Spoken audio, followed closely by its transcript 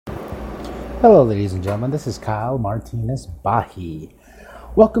Hello, ladies and gentlemen. This is Kyle Martinez Bahi.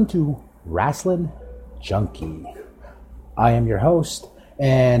 Welcome to Wrestling Junkie. I am your host,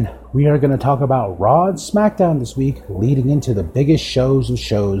 and we are going to talk about Raw and Smackdown this week, leading into the biggest shows of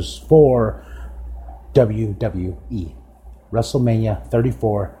shows for WWE. WrestleMania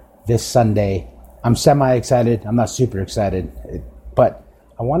 34 this Sunday. I'm semi-excited. I'm not super excited, but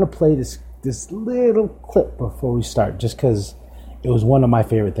I want to play this little clip before we start, just because it was one of my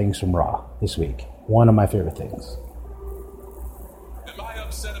favorite things from Raw this week. One of my favorite things. Am I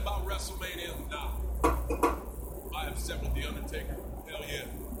upset about WrestleMania? Nah. Am I upset with The Undertaker? Hell yeah.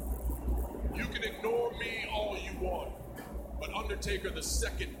 You can ignore me all you want, but Undertaker, the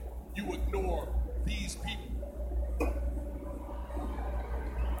second you ignore these people.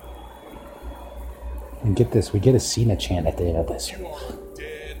 And get this, we get a Cena chant at the end of this. You are a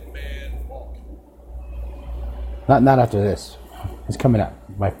dead man walking. Not after this. It's coming up.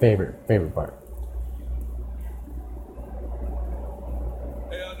 My favorite part.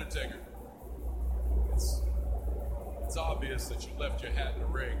 Hey, Undertaker. It's obvious that you left your hat in the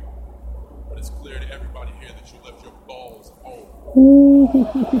ring, but it's clear to everybody here that you left your balls at home.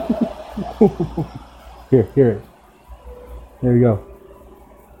 Hear it. There we go.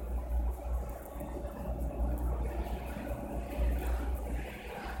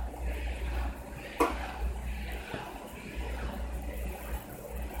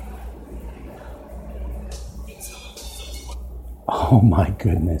 Oh my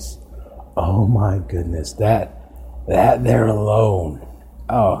goodness. That there alone.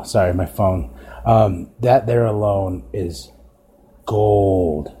 Oh, sorry, my phone. That there alone is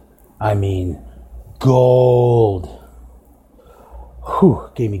gold. I mean, gold.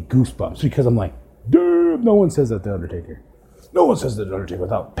 Whew, gave me goosebumps because I'm like, damn, no one says that The Undertaker. No one says The Undertaker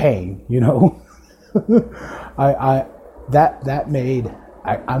without pain, you know?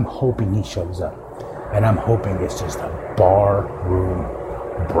 I'm hoping he shows up. And I'm hoping it's just a bar room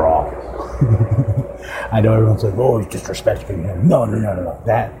brawl. I know everyone's like, oh, he's disrespecting him. No.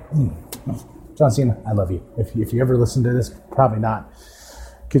 John Cena, I love you. If you ever listen to this, probably not,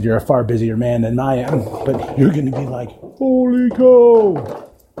 because you're a far busier man than I am. But you're going to be like, holy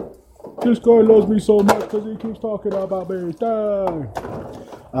cow, this guy loves me so much because he keeps talking about me.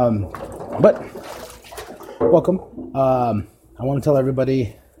 But welcome. I want to tell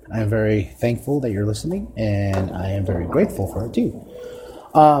everybody I am very thankful that you're listening, and I am very grateful for it too.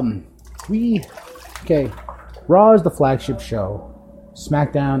 Raw is the flagship show.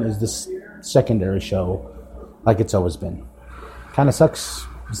 SmackDown is the secondary show, like it's always been. Kind of sucks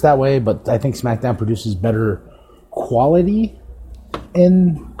it's that way, but I think SmackDown produces better quality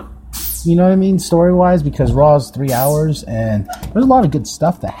in, you know what I mean, story-wise, because Raw is 3 hours, and there's a lot of good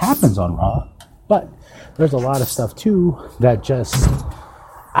stuff that happens on Raw, but there's a lot of stuff too that just,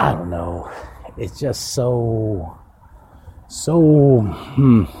 I don't know. It's just what's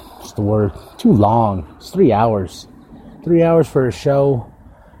the word? Too long. It's 3 hours. 3 hours for a show,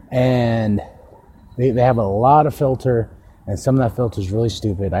 and they have a lot of filter, and some of that filter is really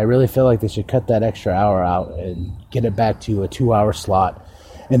stupid. I really feel like they should cut that extra hour out and get it back to a 2 hour slot,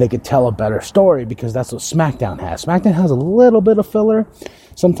 and they could tell a better story, because that's what SmackDown has. SmackDown has a little bit of filler.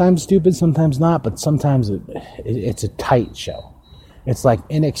 Sometimes stupid, sometimes not, but sometimes it's a tight show. It's like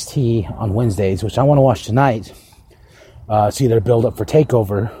NXT on Wednesdays, which I want to watch tonight. See their build-up for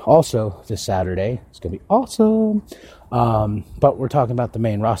TakeOver also this Saturday. It's going to be awesome. But we're talking about the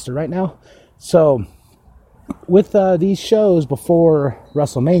main roster right now. So with these shows before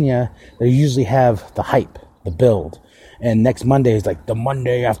WrestleMania, they usually have the hype, the build. And next Monday is like the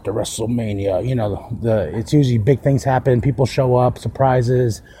Monday after WrestleMania. You know, it's usually big things happen. People show up,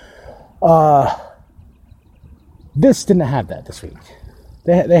 surprises. This didn't have that this week.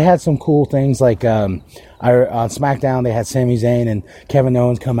 They had some cool things, like on SmackDown they had Sami Zayn and Kevin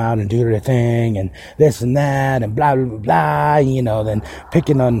Owens come out and do their thing and this and that and blah, blah, blah, blah, you know, then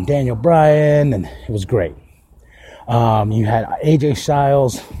picking on Daniel Bryan, and it was great. You had AJ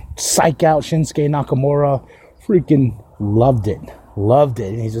Styles psych out Shinsuke Nakamura, freaking loved it,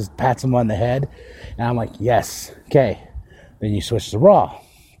 and he just pats him on the head, and I'm like, yes, okay. Then you switch to Raw.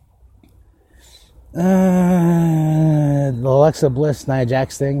 The Alexa Bliss, Nia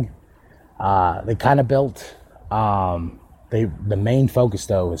Jax thing, they kind of built. The main focus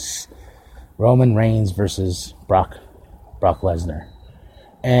though is Roman Reigns versus Brock Lesnar,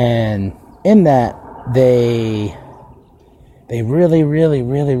 and in that they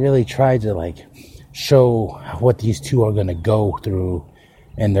really tried to like show what these two are gonna go through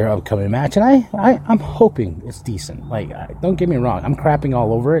in their upcoming match, and I'm hoping it's decent. Like, don't get me wrong, I'm crapping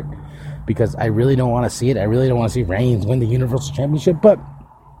all over it because I really don't want to see it. I really don't want to see Reigns win the Universal Championship, but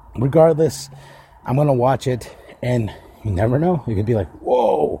regardless, I'm going to watch it, and you never know. You could be like,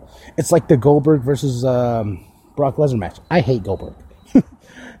 whoa. It's like the Goldberg versus Brock Lesnar match. I hate Goldberg.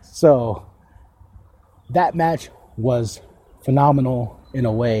 So, that match was phenomenal in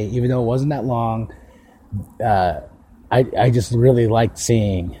a way, even though it wasn't that long. I just really liked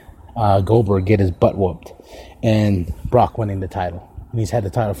seeing Goldberg get his butt whooped and Brock winning the title. And he's had the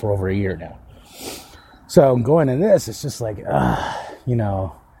title for over a year now. So going into this, it's just like,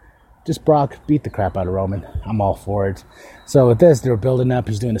 just Brock beat the crap out of Roman. I'm all for it. So with this, they're building up.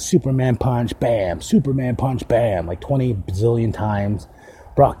 He's doing a Superman punch, bam, Superman punch, bam, like 20 bazillion times.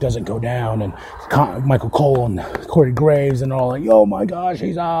 Brock doesn't go down, and Michael Cole and Corey Graves and all like, oh my gosh,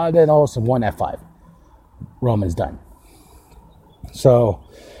 he's on. Then all of a sudden, one F5. Roman's done. So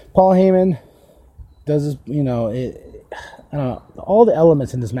Paul Heyman does this, I don't know, all the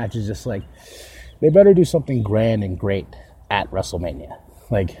elements in this match is just like, they better do something grand and great at WrestleMania.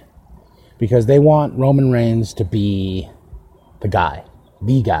 Like, because they want Roman Reigns to be the guy,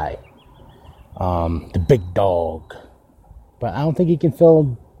 the big dog. But I don't think he can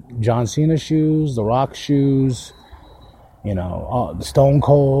fill John Cena's shoes, The Rock's shoes, all the Stone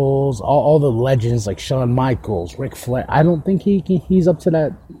Colds, all the legends like Shawn Michaels, Ric Flair. I don't think he's up to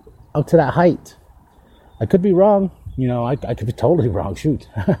that height. I could be wrong. I could be totally wrong. Shoot.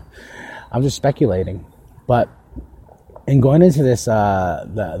 I'm just speculating. But in going into this,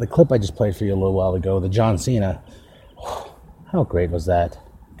 the clip I just played for you a little while ago, the John Cena, how great was that?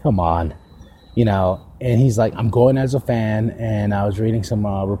 Come on. And he's like, I'm going as a fan, and I was reading some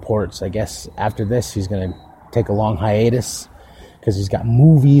reports. I guess after this, he's going to take a long hiatus because he's got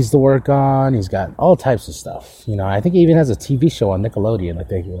movies to work on. He's got all types of stuff. I think he even has a TV show on Nickelodeon,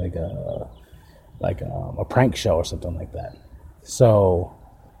 like a prank show or something like that. So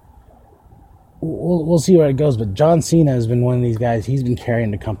we'll see where it goes. But John Cena has been one of these guys. He's been carrying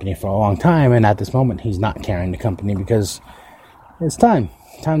the company for a long time, and at this moment, he's not carrying the company because it's time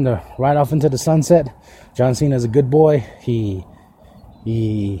to ride off into the sunset. John Cena is a good boy. He's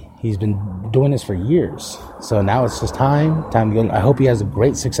been doing this for years. So now it's just time to go. I hope he has a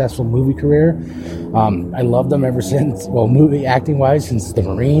great, successful movie career. I loved him ever since, movie acting wise, since The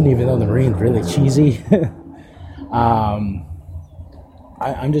Marine, even though The Marine's really cheesy. I'm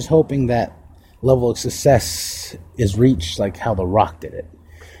just hoping that level of success is reached like how The Rock did it.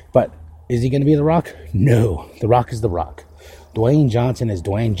 But is he going to be The Rock? No. The Rock is The Rock. Dwayne Johnson is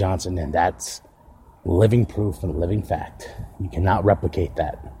Dwayne Johnson, and that's living proof and living fact. You cannot replicate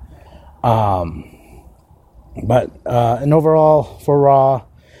that. And overall, for Raw,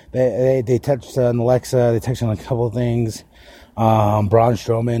 they touched on Alexa, they touched on a couple of things. Braun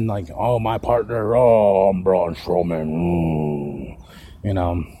Strowman, like, oh, my partner, I'm Braun Strowman.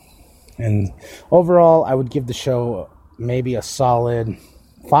 And overall, I would give the show maybe a solid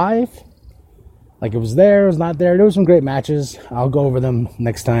 5. Like, it was there, it was not there. There were some great matches. I'll go over them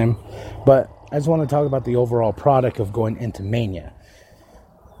next time. But I just want to talk about the overall product of going into Mania.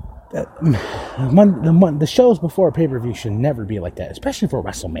 The shows before pay-per-view should never be like that, especially for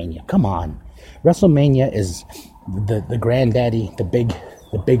WrestleMania. Come on. WrestleMania is the granddaddy, the big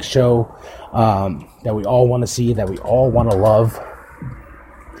show that we all want to see, that we all want to love.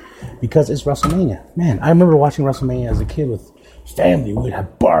 Because it's WrestleMania. Man, I remember watching WrestleMania as a kid with family. We'd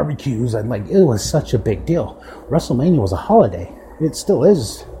have barbecues, and it was such a big deal. WrestleMania was a holiday. It still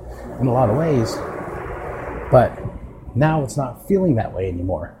is in a lot of ways, but now it's not feeling that way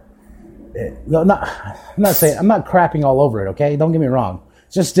anymore. I'm not crapping all over it, okay? Don't get me wrong.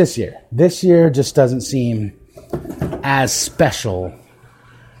 Just this year just doesn't seem as special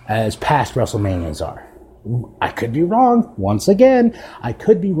as past WrestleManias are. I could be wrong. Once again, I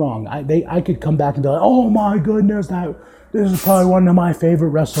could be wrong. I could come back and be like, oh my goodness, this is probably one of my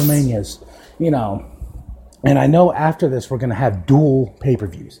favorite WrestleManias, And I know after this, we're going to have dual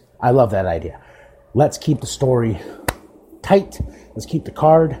pay-per-views. I love that idea. Let's keep the story tight. Let's keep the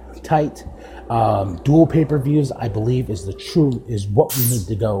card tight. Dual pay-per-views, I believe, is what we need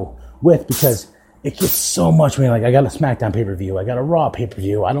to go with, because it gets so much. I got a Smackdown pay-per-view. I got a Raw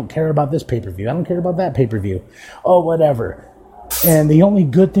pay-per-view. I don't care about this pay-per-view. I don't care about that pay-per-view. Oh, whatever. And the only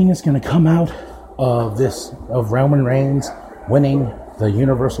good thing that's going to come out of Roman Reigns winning the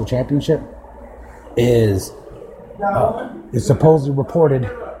Universal Championship is it's supposedly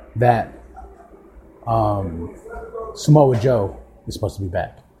reported that Samoa Joe is supposed to be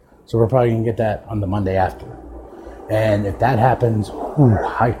back. So we're probably going to get that on the Monday after. And if that happens,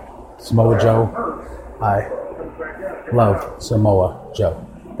 Samoa Joe, I love Samoa Joe.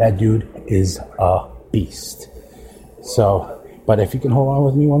 That dude is a beast. So, but if you can hold on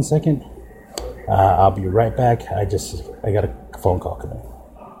with me 1 second, I'll be right back. I got a phone call coming.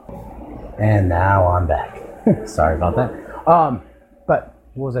 And now I'm back. Sorry about that. But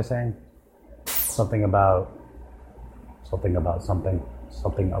what was I saying? Something about something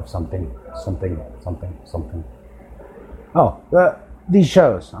of something. Oh, these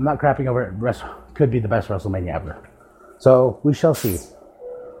shows. I'm not crapping over it. Could be the best WrestleMania ever. So we shall see.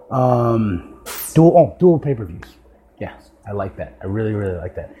 Dual pay-per-views. Yes, I like that. I really, really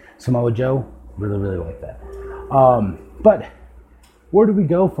like that. Samoa Joe, really, really like that. But where do we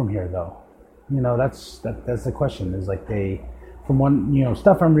go from here, though? That's the question. Is like from one,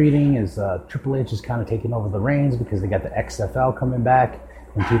 stuff I'm reading is Triple H is kind of taking over the reins because they got the XFL coming back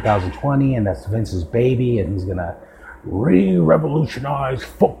in 2020, and that's Vince's baby, and he's gonna revolutionize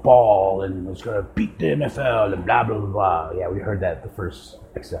football, and it's gonna beat the NFL, and blah blah blah blah. Yeah, we heard that the first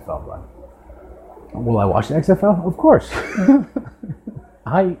XFL run. Will I watch the XFL? Of course.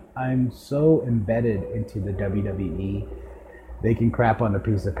 I'm so embedded into the WWE. They can crap on a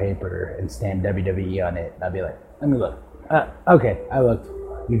piece of paper and stand WWE on it. I'll be like, let me look. Okay, I looked.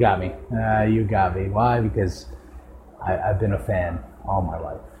 You got me. You got me. Why? Because I've been a fan all my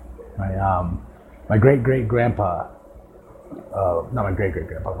life. My great-great-grandpa, not my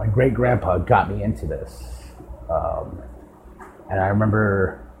great-great-grandpa, my great-grandpa got me into this. And I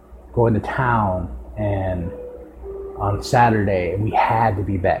remember going to town and on Saturday, we had to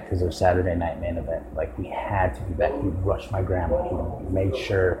be back because it was Saturday night main event. Like, we had to be back. He rushed my grandma. He made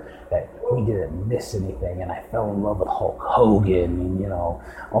sure that we didn't miss anything. And I fell in love with Hulk Hogan and,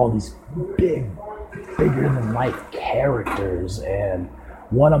 all these bigger-than-life characters. And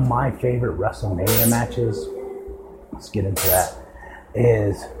one of my favorite WrestleMania matches, let's get into that,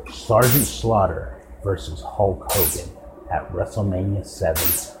 is Sergeant Slaughter versus Hulk Hogan at WrestleMania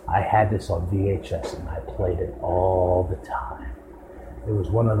 7. I had this on VHS and I played it all the time. It was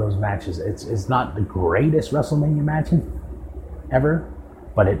one of those matches. It's not the greatest WrestleMania match ever,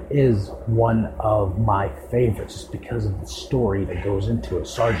 but it is one of my favorites just because of the story that goes into it.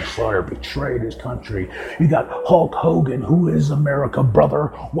 Sergeant Slaughter betrayed his country. You got Hulk Hogan, who is America,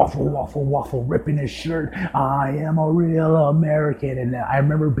 brother, waffle, waffle, waffle, ripping his shirt. I am a real American. And I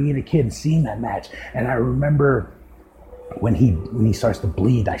remember being a kid and seeing that match, and I remember when he starts to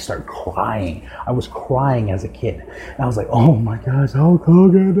bleed, I start crying. I was crying as a kid. And I was like, oh my gosh, Hulk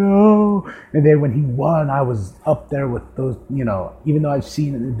Hogan, no. And then when he won, I was up there with those, even though I've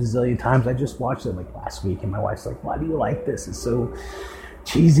seen it a bazillion times, I just watched it like last week. And my wife's like, why do you like this? It's so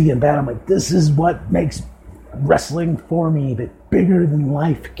cheesy and bad. I'm like, this is what makes wrestling for me. The bigger than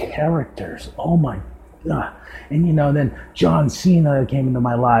life characters. Oh my God. And then John Cena came into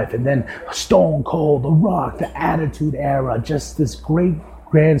my life, and then Stone Cold, The Rock, the Attitude Era, just this great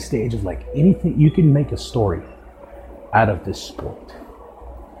grand stage of like anything. You can make a story out of this sport,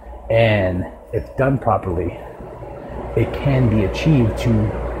 and if done properly, it can be achieved to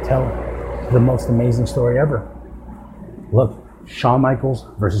tell the most amazing story ever. Look, Shawn Michaels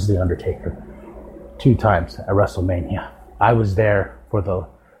versus The Undertaker, 2 times at WrestleMania. I was there for the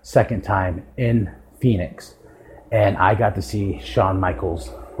second time in Phoenix, and I got to see Shawn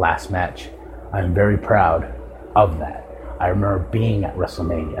Michaels' last match. I'm very proud of that. I remember being at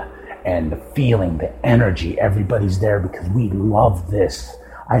WrestleMania and the feeling, the energy, everybody's there because we love this.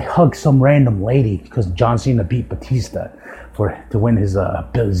 I hugged some random lady because John Cena beat Batista to win his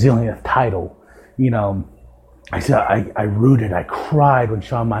Bazillionth title. I rooted, I cried when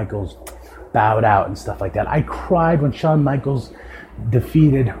Shawn Michaels bowed out and stuff like that. I cried when Shawn Michaels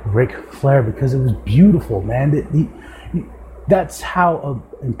defeated Ric Flair because it was beautiful, man. That's how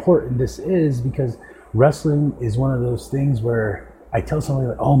important this is, because wrestling is one of those things where I tell somebody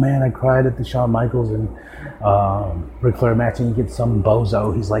like, oh man, I cried at the Shawn Michaels and Ric Flair match, and you get some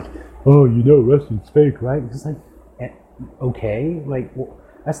bozo, he's like, oh, wrestling's fake, right? It's like, okay, like, well,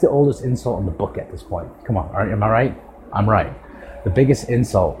 that's the oldest insult in the book at this point. Come on, am I right? I'm right. The biggest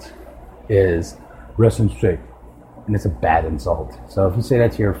insult is wrestling's fake. And it's a bad insult. So if you say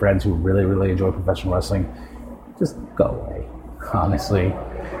that to your friends who really, really enjoy professional wrestling, just go away, honestly.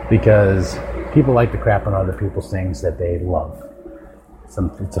 Because people like to crap on other people's things that they love.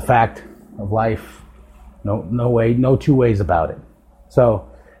 It's a fact of life. No 2 ways about it. So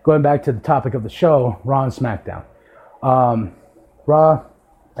going back to the topic of the show, Raw and SmackDown. Raw,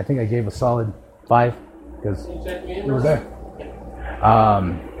 I think I gave a solid 5 because it was there.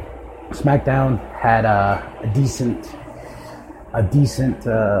 SmackDown had a decent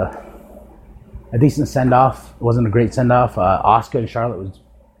send-off. It wasn't a great send-off. Asuka and Charlotte was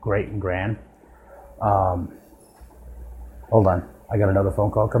great and grand. Hold on. I got another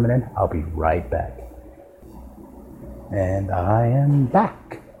phone call coming in. I'll be right back. And I am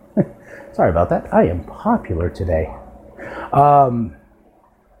back. Sorry about that. I am popular today.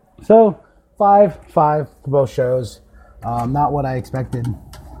 So 5 for both shows. Not what I expected.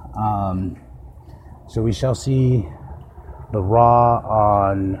 So we shall see the Raw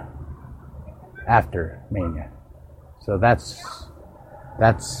on after Mania. So that's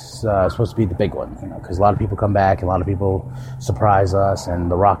supposed to be the big one, because a lot of people come back, and a lot of people surprise us,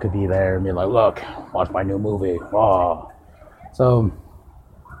 and The Rock could be there and be like, look, watch my new movie. Oh. So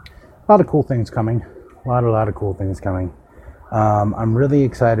a lot of cool things coming. A lot of cool things coming. I'm really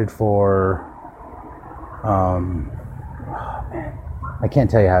excited for I can't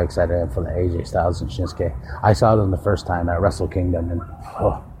tell you how excited I am for the AJ Styles and Shinsuke. I saw them the first time at Wrestle Kingdom, and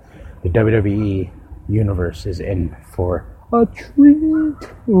the WWE universe is in for a treat.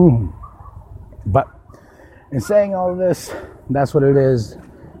 But in saying all of this, that's what it is.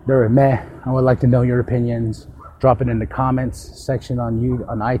 They're meh. I would like to know your opinions. Drop it in the comments section on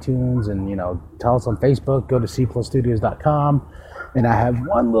iTunes, and tell us on Facebook. Go to cplusstudios.com. And I have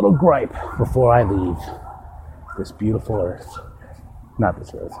one little gripe before I leave this beautiful earth. Not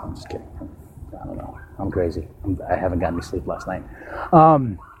this earth. I'm just kidding. I don't know. I'm crazy. I haven't gotten any sleep last night.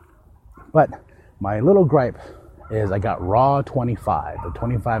 But my little gripe is I got Raw 25, the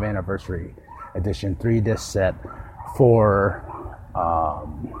 25 anniversary edition 3-disc set for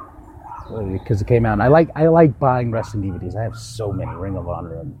because it came out. And I like buying wrestling DVDs. I have so many, Ring of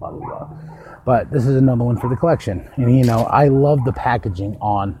Honor and blah blah blah. But this is another one for the collection. And I love the packaging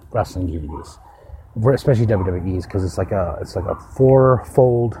on wrestling DVDs, especially WWE's, because it's like a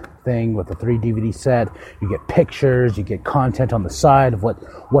 4-fold thing with a 3 DVD set. You get pictures, you get content on the side of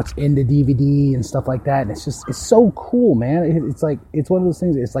what's in the DVD and stuff like that. And it's so cool, man. It's one of those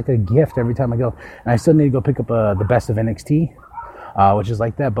things. It's like a gift every time I go. And I still need to go pick up the best of NXT, which is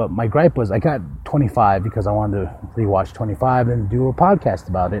like that. But my gripe was I got 25 because I wanted to rewatch 25 and do a podcast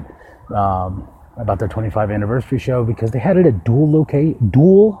about it, about their 25 anniversary show, because they had it at dual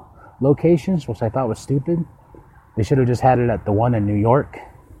locations, which I thought was stupid. They should have just had it at the one in New York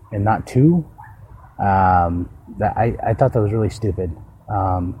and not 2. I thought that was really stupid.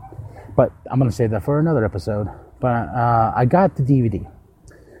 But I'm going to save that for another episode. But I got the DVD.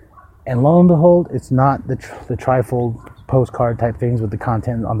 And lo and behold, it's not the trifold postcard type things with the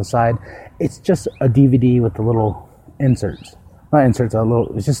content on the side. It's just a DVD with the little inserts. Not inserts,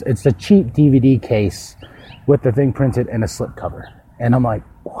 it's a cheap DVD case with the thing printed and a slip cover. And I'm like,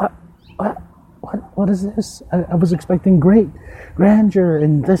 what is this? I was expecting great grandeur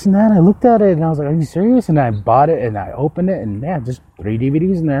and this and that. I looked at it and I was like, are you serious? And I bought it and I opened it, and just 3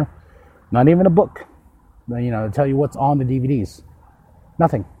 DVDs in there. Not even a book, to tell you what's on the DVDs.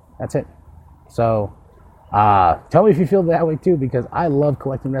 Nothing. That's it. So, tell me if you feel that way too, because I love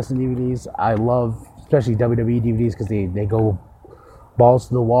collecting wrestling DVDs. I love, especially WWE DVDs, because they go balls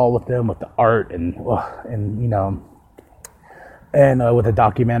to the wall with them, with the art and with the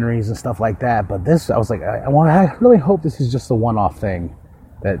documentaries and stuff like that. But this, I was like, I really hope this is just a one-off thing,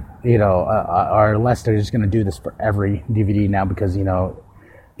 that or unless they're just going to do this for every DVD now, because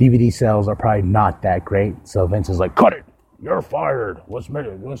DVD sales are probably not that great. So Vince is like, cut it, you're fired. Let's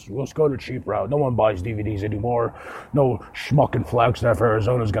go the cheap route. No one buys DVDs anymore. No schmuck in Flagstaff,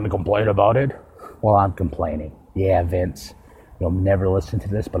 Arizona is going to complain about it. Well, I'm complaining. Yeah, Vince, you'll never listen to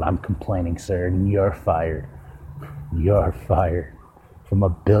this, but I'm complaining, sir, and you're fired. You're fired from a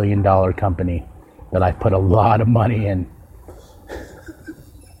 $1 billion company that I put a lot of money in.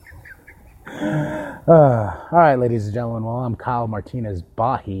 All right, ladies and gentlemen. Well, I'm Kyle Martinez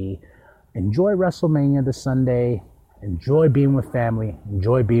Bahi. Enjoy WrestleMania this Sunday. Enjoy being with family.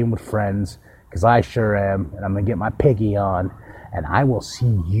 Enjoy being with friends, because I sure am. And I'm going to get my piggy on. And I will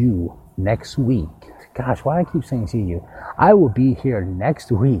see you next week. Gosh, why do I keep saying see you? I will be here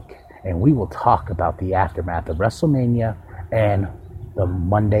next week, and we will talk about the aftermath of WrestleMania and the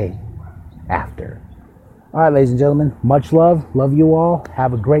Monday after. All right, ladies and gentlemen, much love. Love you all.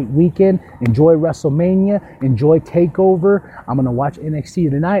 Have a great weekend. Enjoy WrestleMania. Enjoy TakeOver. I'm going to watch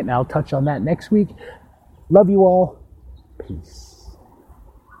NXT tonight, and I'll touch on that next week. Love you all. Peace.